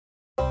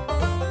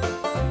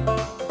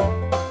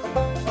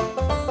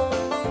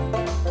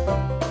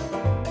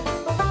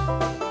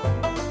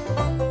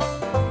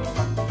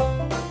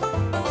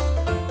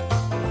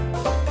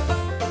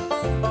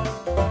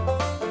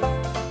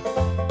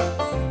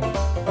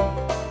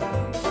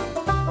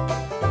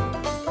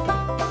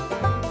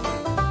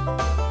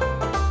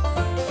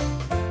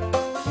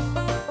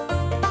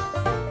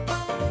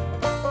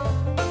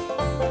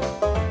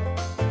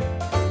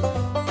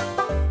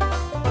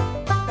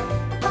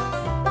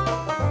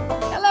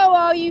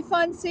you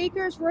fun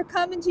seekers. We're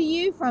coming to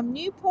you from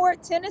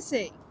Newport,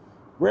 Tennessee.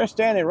 We're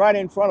standing right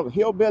in front of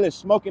Hillbilly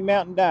Smoky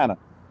Mountain Diner.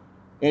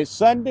 It's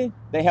Sunday.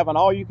 They have an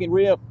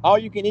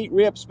all-you-can-eat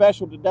rib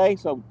special today,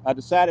 so I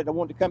decided I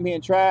wanted to come here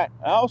and try it.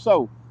 And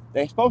also,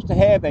 they're supposed to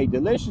have a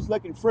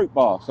delicious-looking fruit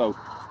bar, so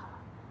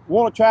we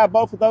want to try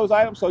both of those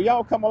items. So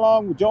y'all come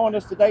along and join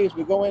us today as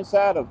we go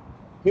inside of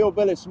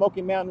Hillbilly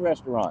Smoky Mountain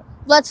Restaurant.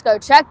 Let's go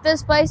check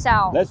this place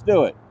out. Let's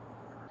do it.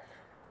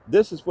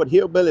 This is what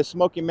Hillbilly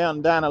Smoky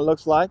Mountain Diner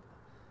looks like.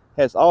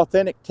 Has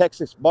authentic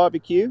Texas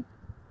barbecue.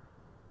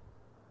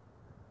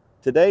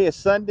 Today is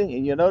Sunday,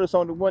 and you'll notice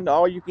on the window,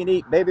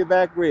 all-you-can-eat baby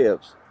back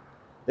ribs.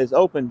 It's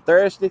open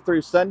Thursday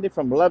through Sunday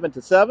from 11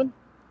 to 7.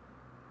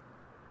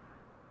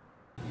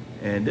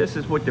 And this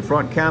is what the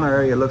front counter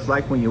area looks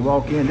like when you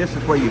walk in. This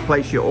is where you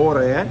place your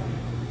order at.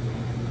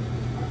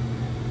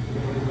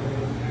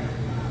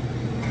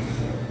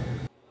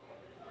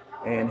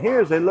 And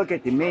here's a look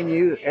at the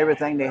menu,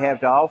 everything they have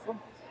to offer.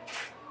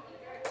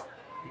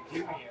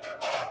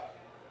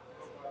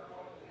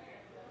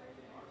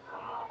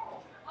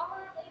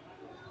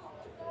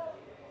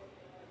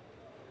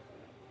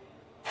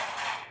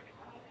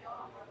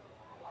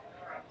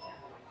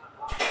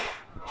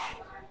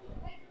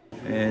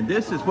 And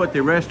this is what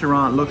the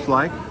restaurant looks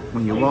like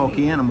when you walk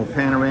in. I'm gonna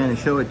pan around and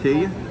show it to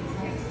you.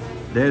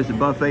 There's the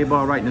buffet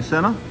bar right in the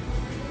center.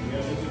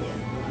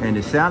 And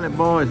the salad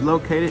bar is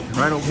located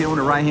right over here on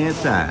the right hand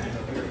side.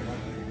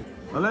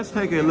 Well, let's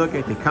take a look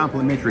at the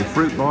complimentary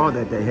fruit bar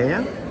that they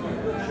have.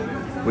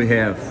 We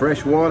have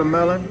fresh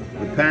watermelon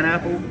with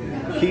pineapple,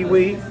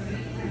 kiwi,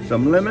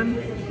 some lemon,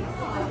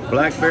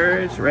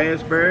 blackberries,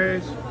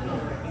 raspberries,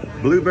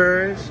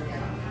 blueberries.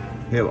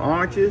 We have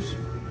oranges,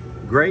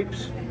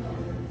 grapes,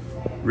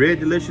 red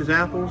delicious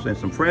apples, and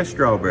some fresh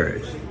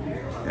strawberries.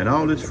 And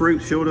all this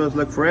fruit sure does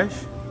look fresh.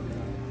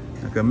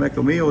 I can make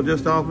a meal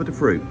just off with the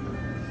fruit.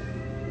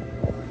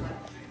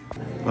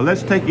 Well,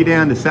 let's take you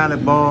down the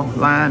salad bar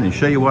line and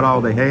show you what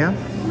all they have.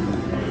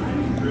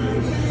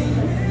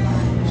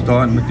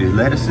 Starting with the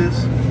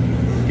lettuces,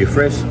 your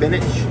fresh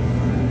spinach,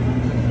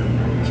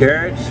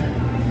 carrots,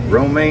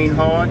 romaine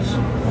hearts.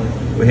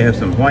 We have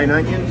some white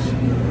onions,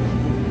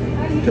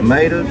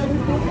 tomatoes,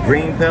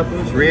 green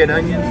peppers, red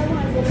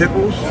onions,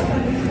 pickles.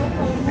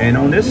 And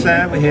on this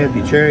side we have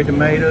the cherry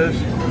tomatoes,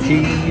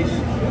 cheese,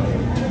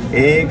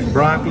 eggs,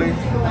 broccoli,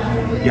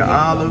 your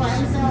olives,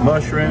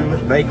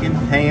 mushrooms, bacon,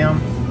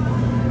 ham,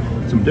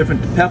 some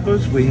different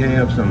peppers. We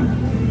have some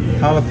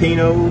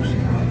jalapenos,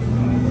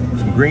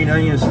 some green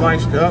onions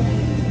sliced up,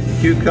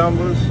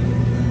 cucumbers,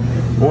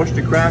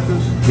 oyster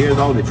crackers. Here's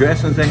all the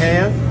dressings they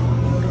have.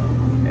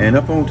 And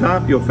up on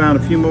top you'll find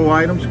a few more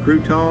items,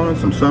 croutons,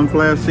 some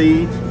sunflower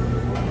seeds,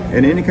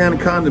 and any kind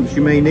of condiments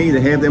you may need.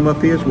 They have them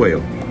up here as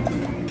well.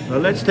 Well,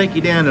 let's take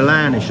you down the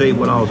line and show you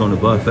what all's on the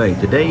buffet.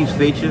 Today's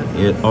feature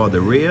are the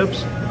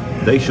ribs.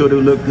 They sure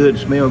do look good,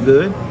 smell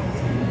good.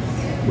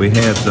 We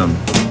have some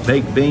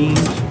baked beans.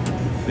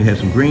 We have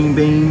some green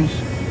beans.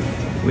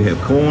 We have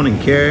corn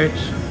and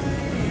carrots.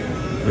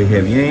 We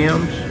have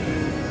yams,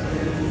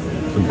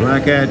 some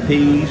black-eyed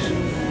peas,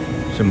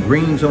 some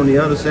greens on the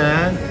other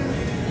side.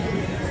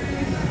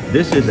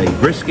 This is a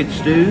brisket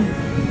stew.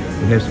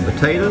 We have some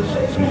potatoes,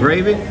 some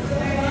gravy.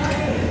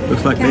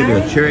 Looks like maybe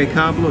a cherry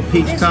cobbler,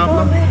 peach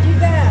cobbler.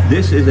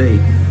 This is a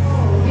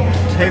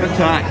tater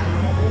tot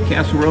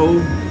casserole,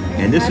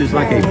 and this is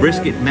like a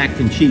brisket mac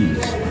and cheese.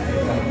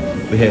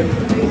 We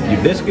have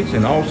your biscuits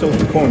and also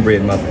the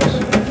cornbread muffins.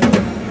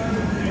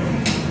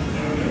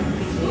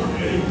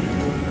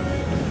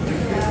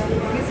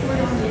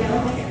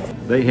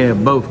 They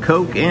have both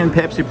Coke and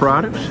Pepsi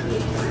products.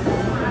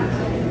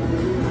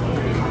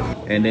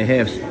 And they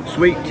have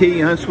sweet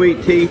tea,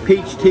 unsweet tea,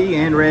 peach tea,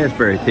 and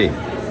raspberry tea.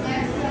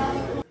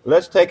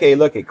 Let's take a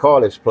look at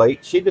Carly's plate.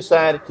 She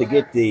decided to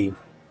get the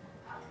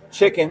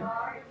chicken.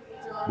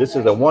 This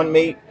is a one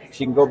meat.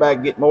 She can go back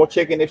and get more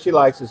chicken if she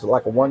likes. It's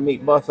like a one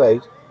meat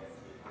buffet.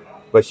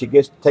 But she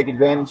gets to take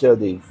advantage of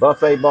the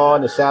buffet bar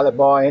and the salad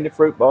bar and the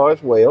fruit bar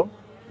as well.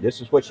 This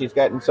is what she's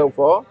gotten so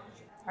far. All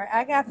right,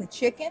 I got the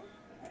chicken.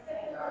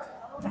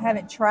 I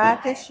haven't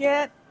tried this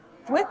yet.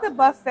 With the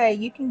buffet,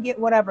 you can get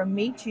whatever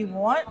meat you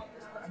want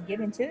and get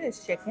into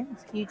this chicken.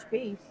 It's a huge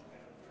piece.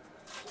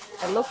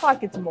 It looks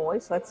like it's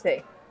moist. Let's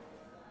see.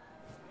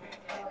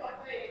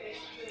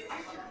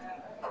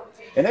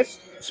 And it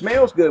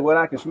smells good, what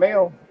I can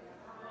smell.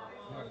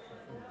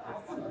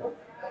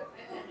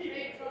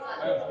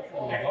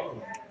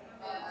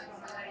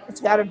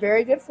 It's got a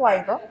very good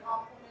flavor.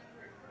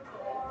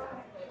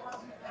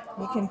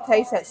 You can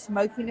taste that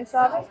smokiness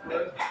of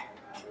it.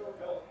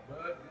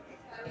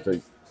 So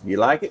you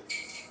like it?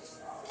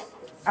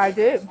 I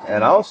do.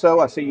 And also,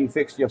 I see you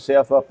fixed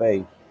yourself up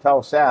a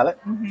tall salad.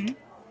 Mm-hmm.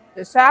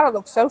 The salad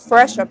looks so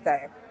fresh up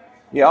there.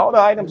 Yeah, all the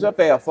items up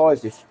there as far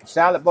as the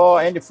salad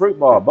bar and the fruit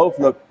bar both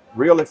look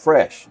really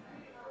fresh.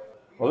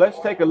 Well, let's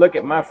take a look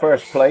at my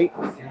first plate.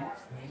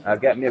 I've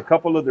got me a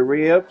couple of the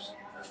ribs.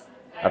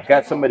 I've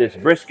got some of this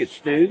brisket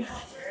stew.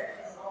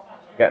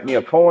 Got me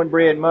a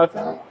cornbread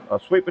muffin, a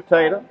sweet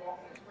potato,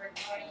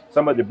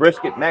 some of the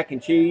brisket mac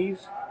and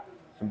cheese,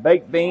 some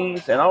baked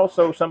beans, and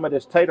also some of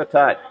this tater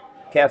tot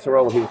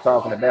casserole he was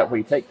talking about, where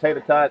you take tater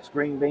tots,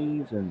 green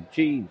beans, and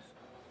cheese.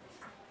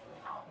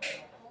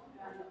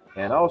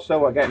 And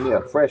also I got me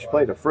a fresh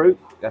plate of fruit.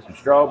 Got some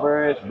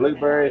strawberries,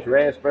 blueberries,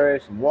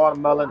 raspberries, some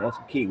watermelon, and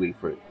some kiwi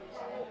fruit.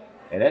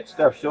 And that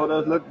stuff sure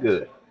does look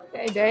good.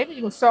 Okay, David,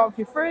 you gonna start with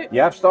your fruit?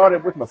 Yeah, I've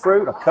started with my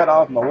fruit. I cut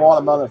off my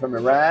watermelon from the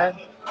rind.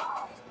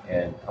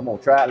 And I'm gonna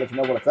try it, let you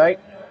know what I think.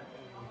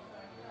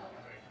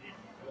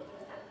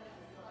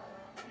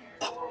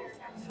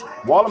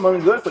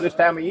 Watermelon good for this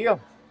time of year.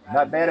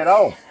 Not bad at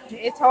all.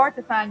 It's hard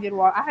to find good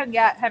water. I haven't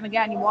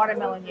got any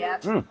watermelon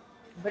yet,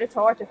 but it's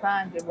hard to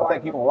find good watermelon. I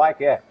think people like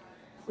that.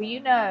 Well,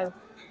 you know,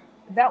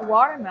 that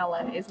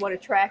watermelon is what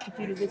attracted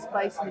you to this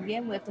place to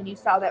begin with when you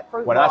saw that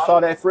fruit bar. When I saw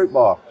that fruit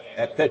bar,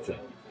 that picture,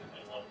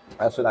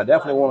 I said, I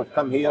definitely want to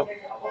come here.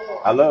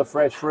 I love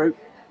fresh fruit.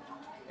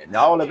 And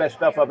all of that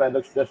stuff up there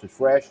looks just as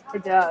fresh.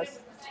 It does.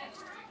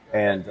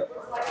 And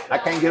I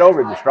can't get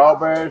over it. The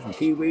strawberries and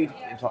kiwi,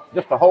 it's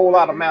just a whole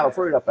lot of amount of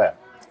fruit up there.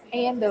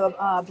 And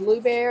the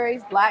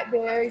blueberries,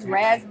 blackberries,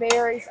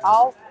 raspberries,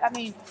 all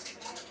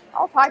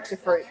types of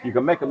fruit. You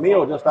can make a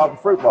meal just off the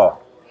fruit bar.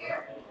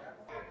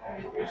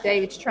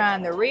 David's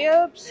trying the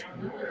ribs.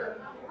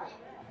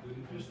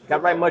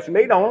 Got right much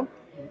meat on them.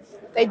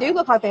 They do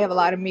look like they have a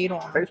lot of meat on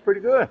them. Tastes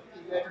pretty good.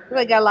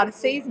 They got a lot of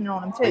seasoning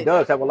on them too. It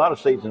does have a lot of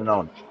seasoning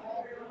on it.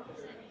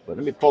 But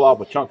let me pull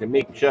off a chunk of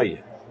meat and show you.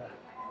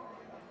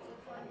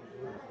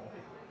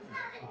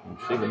 You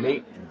see the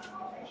meat?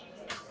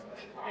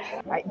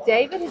 All right,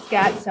 David has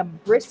got some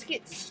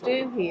brisket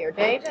stew here.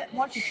 David,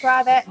 why don't you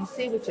try that and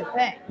see what you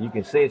think? You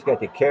can see it's got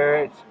the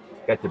carrots,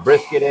 got the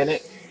brisket in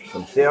it,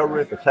 some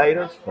celery,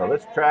 potatoes. So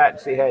let's try it and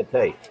see how it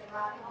tastes.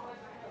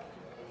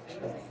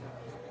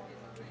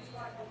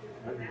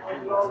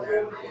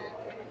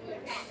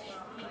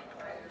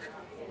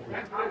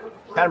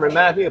 Kind of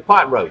reminds me of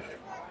pot roast.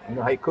 You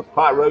know how you cook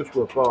pot roast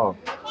with the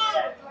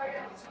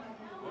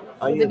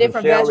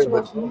different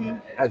vegetables.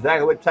 That's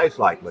exactly what it tastes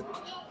like, but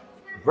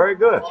very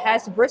good. It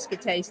has the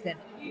brisket taste in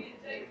it.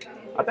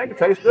 I think it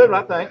tastes good,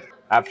 I think.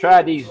 I've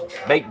tried these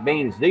baked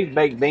beans. These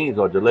baked beans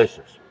are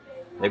delicious.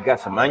 They've got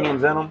some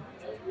onions in them,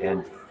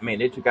 and I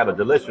mean, it's got a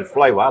delicious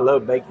flavor. I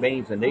love baked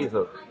beans, and these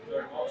are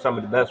some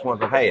of the best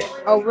ones I've had.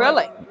 Oh,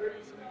 really?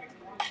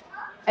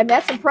 And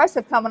that's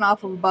impressive coming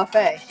off of a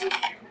buffet.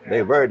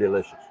 They're very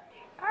delicious.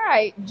 All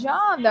right,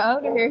 John, the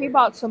owner here, he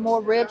bought some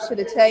more ribs to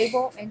the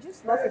table, and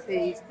just look at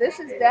these. This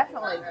is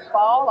definitely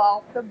fall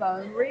off the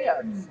bone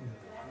ribs.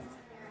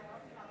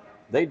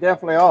 They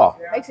definitely are.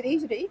 Makes it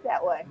easy to eat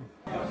that way.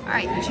 All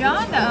right,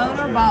 John,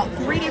 the owner, bought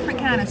 3 different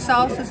kind of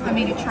sauces for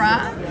me to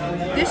try.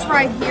 This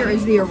right here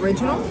is the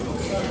original.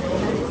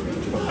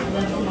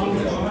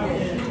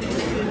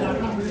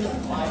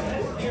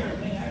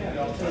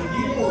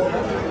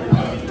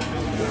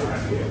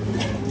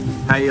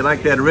 How you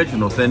like that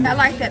original, Cindy? I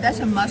like that.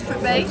 That's a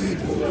mustard base,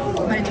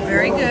 but it's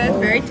very good,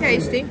 very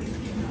tasty.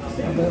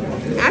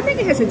 I think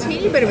it has a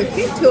teeny bit of a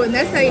kick to it, and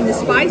that's not even the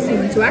spicy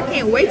one, so I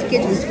can't wait to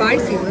get to the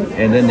spicy one.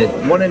 And then the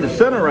one in the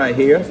center right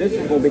here, this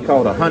is going to be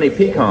called a honey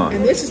pecan.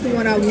 And this is the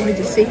one I wanted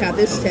to see how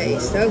this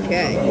tastes.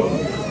 Okay.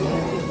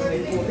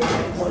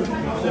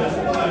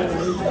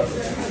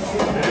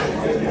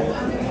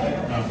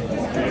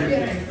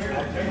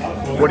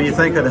 What do you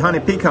think of the honey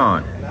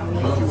pecan?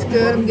 It's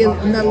good. I'm getting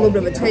another little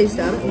bit of a taste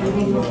of it.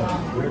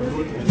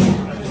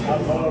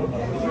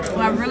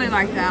 Well, I really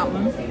like that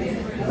one.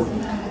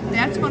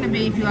 That's going to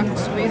be, if you like a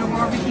sweeter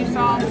barbecue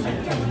sauce,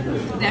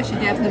 that should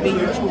definitely be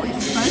your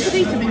choice. Both of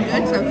these have been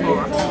good so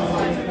far.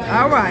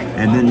 All right.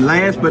 And then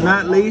last but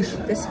not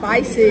least, the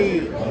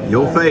spicy.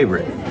 Your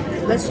favorite.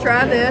 Let's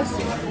try this.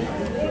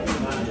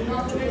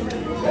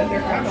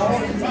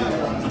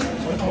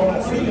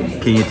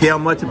 Can you tell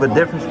much of a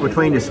difference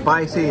between the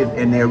spicy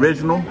and the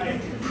original?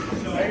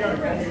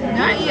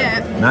 Not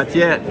yet. Not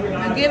yet.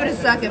 I'll give it a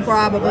second,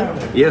 probably.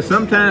 Yeah,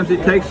 sometimes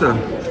it takes a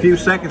few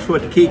seconds for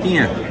it to kick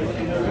in.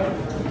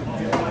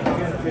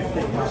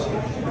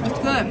 It's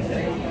good.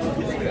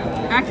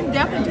 I can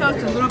definitely tell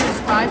it's a little bit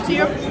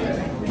spicier.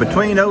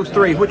 Between those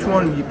 3, which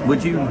one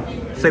would you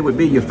say would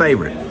be your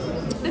favorite?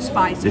 The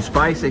spicy. The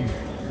spicy?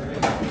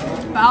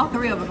 But all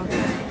 3 of them are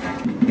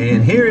good.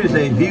 And here is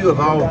a view of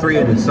all 3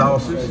 of the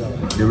sauces.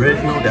 The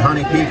original, the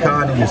honey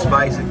pecan, and the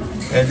spicy.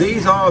 And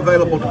these are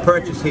available to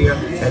purchase here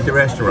at the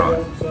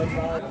restaurant. All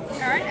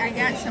right, I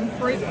got some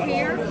fruit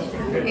here,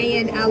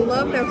 and I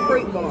love their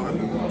fruit bar.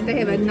 They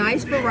have a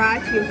nice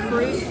variety of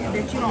fruit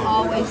that you don't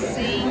always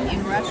see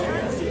in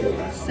restaurants.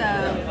 So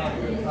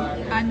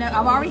I know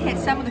I've already had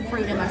some of the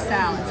fruit in my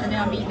salad, so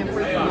now I'm eating the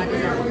fruit for my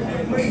dessert.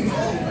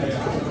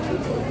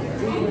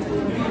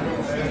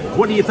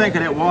 What do you think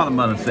of that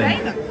watermelon,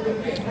 Sam?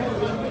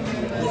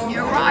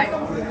 You're right.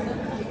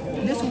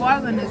 This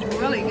watermelon is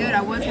really good.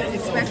 I wasn't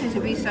expecting it to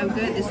be so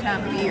good this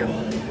time of year.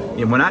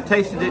 And when I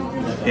tasted it,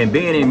 and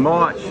being in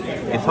March,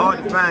 it's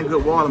hard to find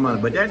good watermelon,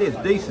 but that is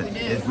decent.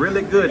 It's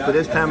really good for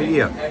this time of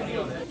year.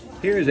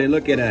 Here's a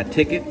look at our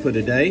ticket for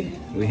today.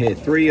 We had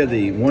 3 of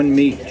the 1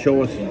 meat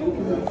choice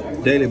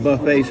daily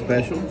buffet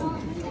special,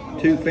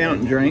 2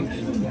 fountain drinks,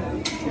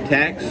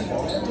 tax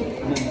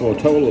for a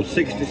total of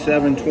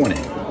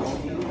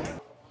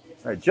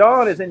 $67.20.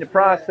 John is in the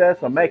process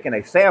of making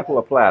a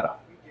sampler platter.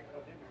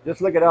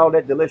 Just look at all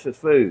that delicious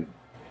food.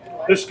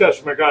 This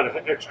customer got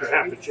an extra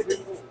half a chicken.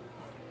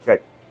 Got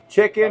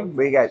chicken,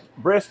 we got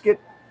brisket.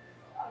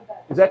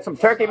 Is that some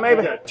turkey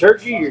maybe? You got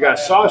turkey, you got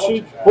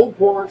sausage, pulled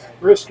pork,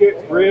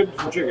 brisket, ribs,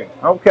 and chicken.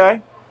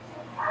 Okay.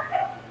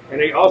 And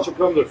they also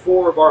come with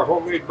 4 of our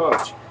homemade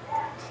buns.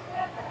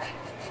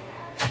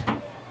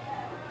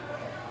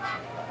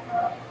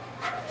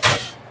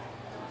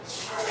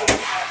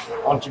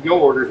 On to-go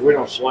orders, we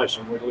don't slice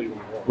them, we leave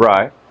them raw.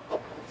 Right.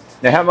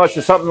 Now how much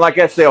does something like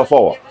that sell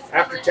for?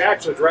 After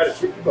tax, it's right at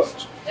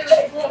 $50.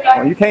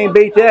 Well, you can't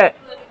beat that.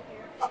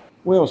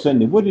 Well,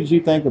 Cindy, what did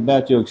you think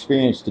about your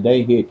experience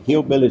today here at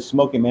Hillbilly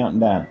Smoky Mountain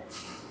Diner?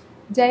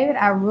 David,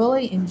 I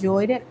really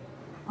enjoyed it.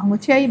 I'm going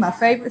to tell you my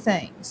favorite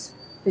things.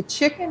 The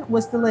chicken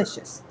was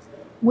delicious.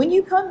 When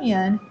you come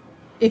in,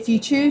 if you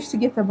choose to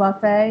get the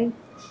buffet,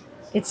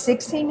 it's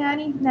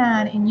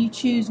 $16.99 and you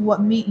choose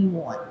what meat you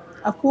want.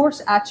 Of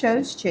course, I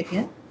chose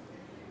chicken.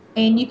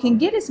 And you can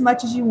get as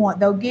much as you want.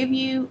 They'll give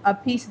you a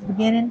piece at the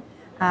beginning.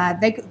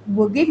 They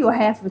will give you a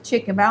half of a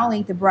chicken, but I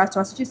only eat the breast,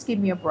 so I said, just give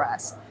me a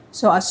breast.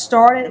 So I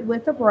started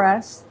with the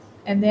breast,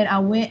 and then I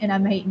went and I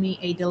made me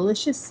a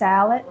delicious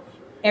salad.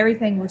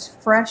 Everything was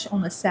fresh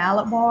on the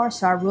salad bar,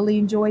 so I really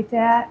enjoyed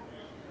that.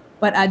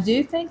 But I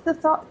do think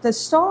the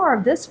star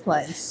of this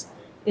place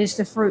is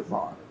the fruit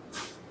bar.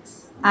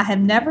 I have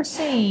never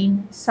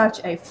seen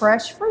such a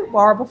fresh fruit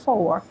bar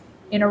before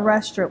in a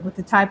restaurant with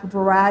the type of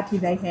variety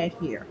they had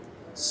here.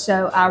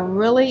 So I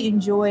really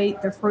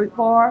enjoyed the fruit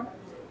bar,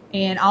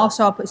 and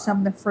also I put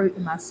some of the fruit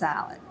in my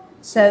salad.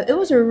 So it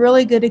was a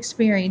really good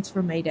experience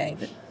for me,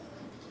 David.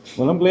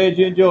 Well, I'm glad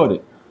you enjoyed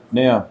it.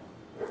 Now,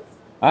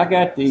 I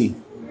got the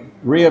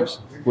ribs,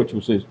 which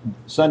was a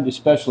Sunday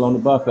special on the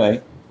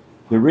buffet.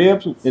 The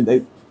ribs,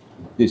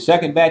 the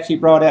second batch he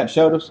brought out and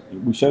showed us,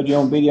 we showed you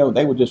on video,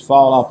 they would just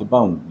fall off the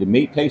bone. The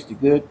meat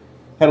tasted good.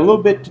 Had a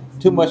little bit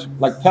too much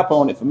like pepper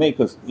on it for me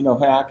because, you know,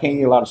 how I can't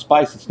eat a lot of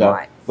spicy stuff.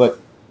 Right. But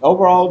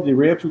overall, the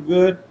ribs were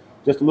good.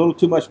 Just a little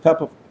too much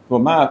pepper for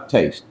my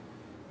taste.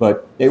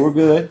 But they were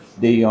good.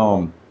 The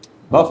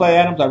buffet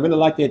items, I really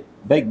liked that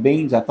baked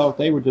beans. I thought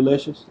they were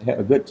delicious. They had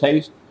a good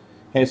taste.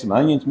 Had some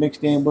onions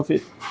mixed in with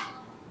it.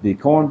 The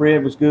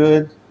cornbread was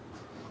good.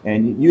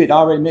 And you had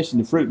already mentioned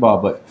the fruit bar,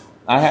 but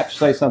I have to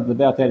say something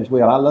about that as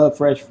well. I love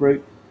fresh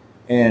fruit.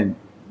 And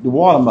the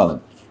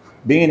watermelon.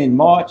 Being in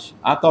March,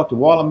 I thought the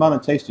watermelon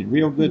tasted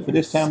real good for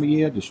this time of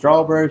year. The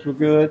strawberries were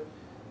good.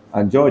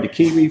 I enjoyed the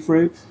kiwi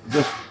fruit.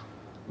 Just,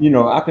 you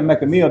know, I can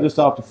make a meal just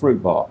off the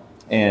fruit bar.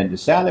 And the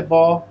salad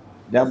bar,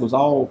 that was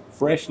all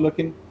fresh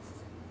looking.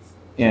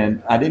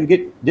 And I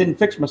didn't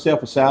fix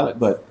myself a salad,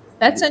 but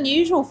that's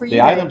unusual for you.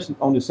 The items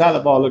on the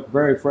salad bar looked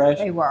very fresh.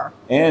 They were.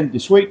 And the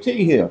sweet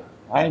tea here.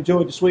 I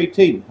enjoyed the sweet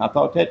tea. I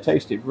thought that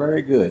tasted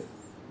very good.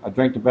 I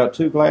drank about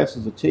 2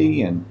 glasses of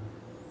tea, and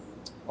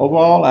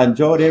overall, I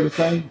enjoyed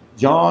everything.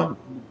 John,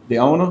 the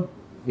owner,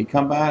 he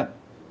come by,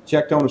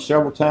 checked on us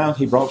several times.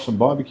 He brought some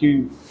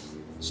barbecue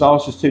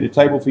sauces to the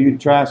table for you to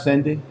try,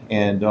 Cindy.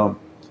 And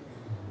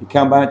he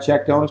come by and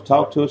checked on us,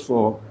 talked to us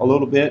for a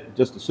little bit.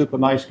 Just a super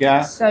nice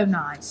guy. So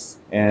nice.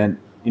 And,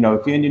 you know,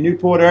 if you're in the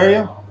Newport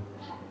area,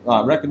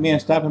 I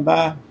recommend stopping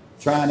by,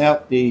 trying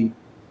out the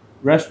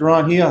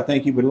restaurant here. I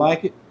think you would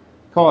like it.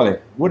 Carly,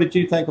 what did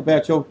you think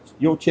about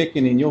your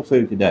chicken and your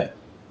food today?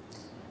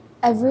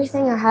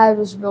 Everything I had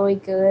was really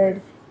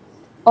good.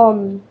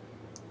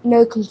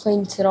 No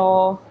complaints at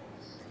all.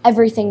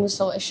 Everything was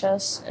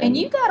delicious. And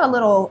you got a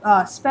little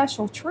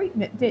special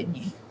treatment, didn't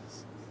you?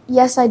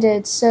 Yes, I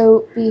did.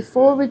 So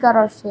before we got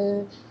our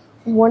food,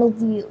 one of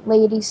the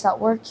ladies that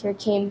work here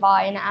came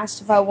by and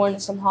asked if I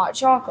wanted some hot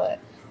chocolate.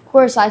 Of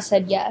course, I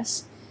said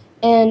yes.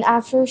 And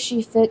after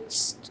she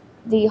fixed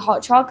the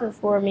hot chocolate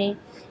for me,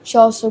 she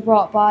also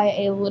brought by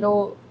a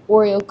little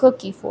Oreo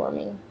cookie for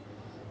me.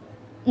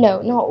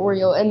 No, not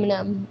Oreo,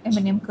 M&M.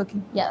 M&M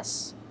cookie.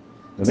 Yes.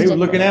 Well, they were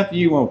looking after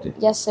you, weren't they?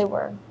 Yes, they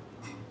were.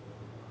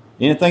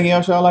 Anything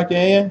else y'all like to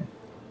add?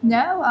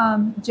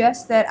 No,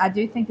 just that I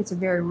do think it's a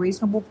very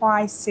reasonable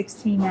price.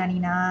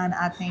 $16.99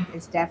 I think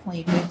is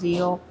definitely a good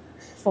deal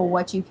for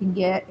what you can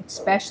get,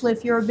 especially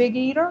if you're a big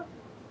eater.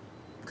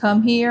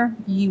 Come here,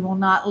 you will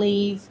not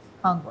leave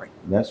hungry.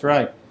 That's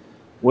right.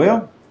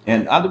 Well,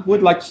 and I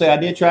would like to say I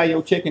did try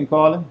your chicken,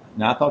 Carly.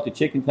 Now, I thought the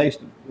chicken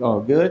tasted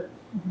good.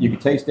 You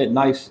could taste that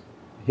nice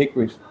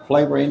hickory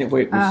flavor in it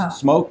where it was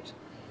smoked,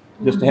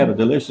 just to have a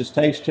delicious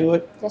taste to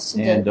it. Yes,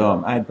 it did.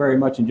 And I very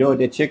much enjoyed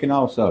that chicken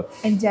also.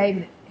 And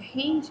David,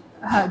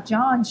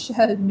 John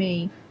showed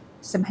me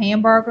some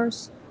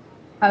hamburgers.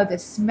 Oh, the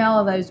smell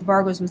of those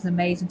burgers was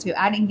amazing too.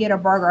 I didn't get a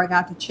burger, I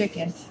got the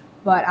chicken.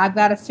 But I've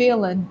got a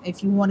feeling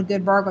if you want a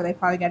good burger, they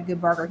probably got a good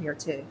burger here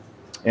too.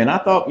 And I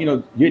thought, you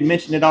know, you had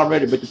mentioned it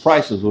already, but the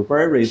prices were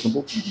very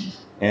reasonable.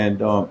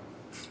 And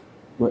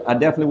I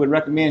definitely would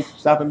recommend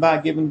stopping by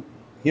and giving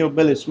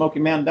Hillbilly Smoky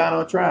Mountain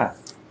Diner a try.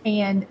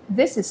 And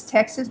this is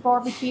Texas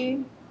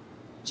BBQ.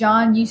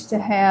 John used to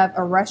have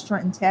a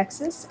restaurant in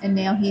Texas, and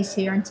now he's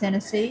here in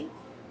Tennessee.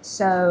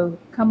 So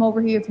come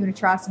over here if you want to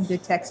try some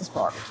good Texas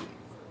barbecue.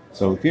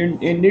 So if you're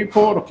in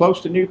Newport or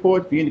close to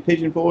Newport, if you're in the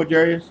Pigeon Forge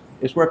areas,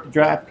 it's worth the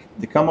drive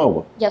to come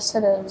over. Yes,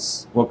 it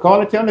is. Well,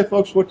 Carly, tell the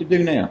folks what to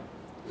do now.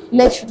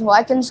 Make sure to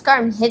like and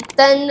subscribe and hit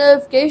that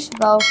notification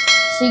bell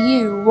so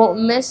you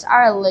won't miss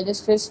our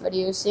latest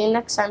videos. See you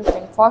next time.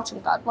 Thanks for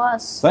watching. God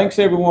bless. Thanks,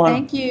 everyone.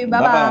 Thank you.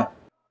 Bye-bye.